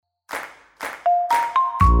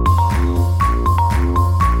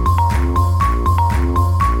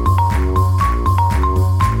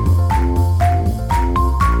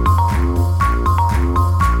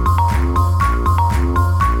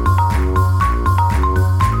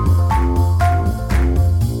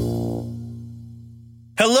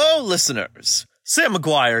listeners, Sam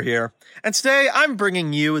McGuire here, and today I'm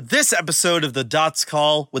bringing you this episode of the Dots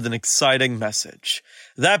Call with an exciting message.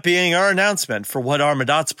 That being our announcement for what our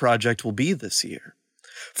Madots project will be this year.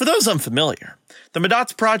 For those unfamiliar, the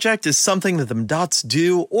Madots project is something that the Madots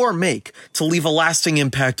do or make to leave a lasting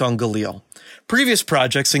impact on Galil. Previous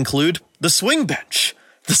projects include the Swing Bench,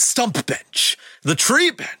 the Stump Bench, the Tree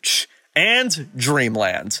Bench, and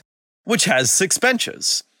Dreamland, which has 6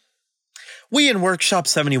 benches. We in Workshop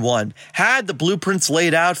 71 had the blueprints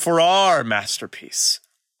laid out for our masterpiece.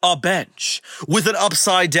 A bench with an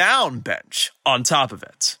upside-down bench on top of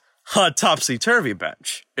it. A topsy-turvy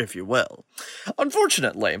bench, if you will.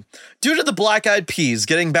 Unfortunately, due to the Black Eyed Peas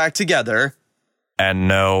getting back together, and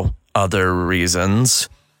no other reasons,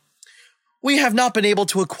 we have not been able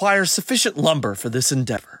to acquire sufficient lumber for this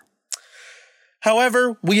endeavor.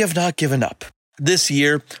 However, we have not given up. This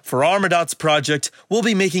year, for our Madots project, we'll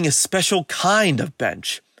be making a special kind of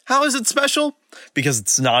bench. How is it special? Because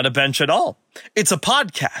it's not a bench at all. It's a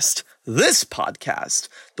podcast. This podcast,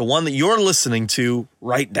 the one that you're listening to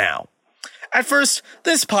right now. At first,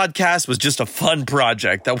 this podcast was just a fun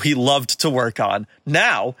project that we loved to work on.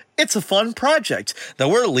 Now, it's a fun project that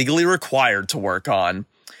we're legally required to work on.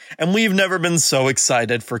 And we've never been so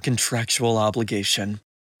excited for contractual obligation.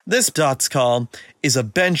 This Dots Call is a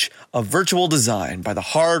bench of virtual design by the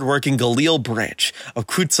hard-working Galil branch of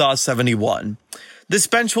Kutzah 71. This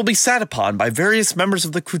bench will be sat upon by various members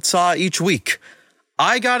of the Kutzah each week.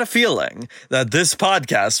 I got a feeling that this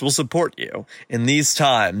podcast will support you in these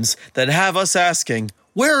times that have us asking,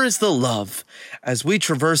 where is the love, as we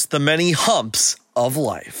traverse the many humps of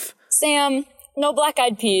life? Sam, no Black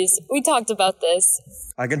Eyed Peas. We talked about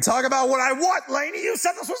this. I can talk about what I want, Lainey. You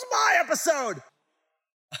said this was my episode.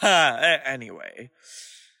 Anyway,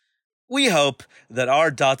 we hope that our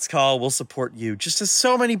Dots Call will support you just as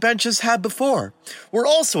so many benches have before. We're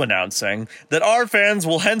also announcing that our fans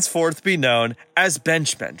will henceforth be known as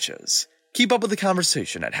Bench Benches. Keep up with the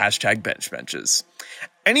conversation at #BenchBenches.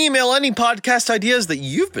 And email any podcast ideas that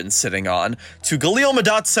you've been sitting on to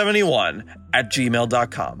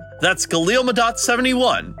GalilMadots71@gmail.com. That's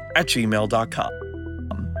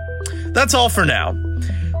GalilMadots71@gmail.com. That's all for now.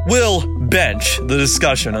 We'll bench the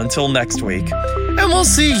discussion until next week, and we'll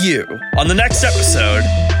see you on the next episode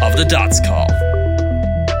of the Dots Call.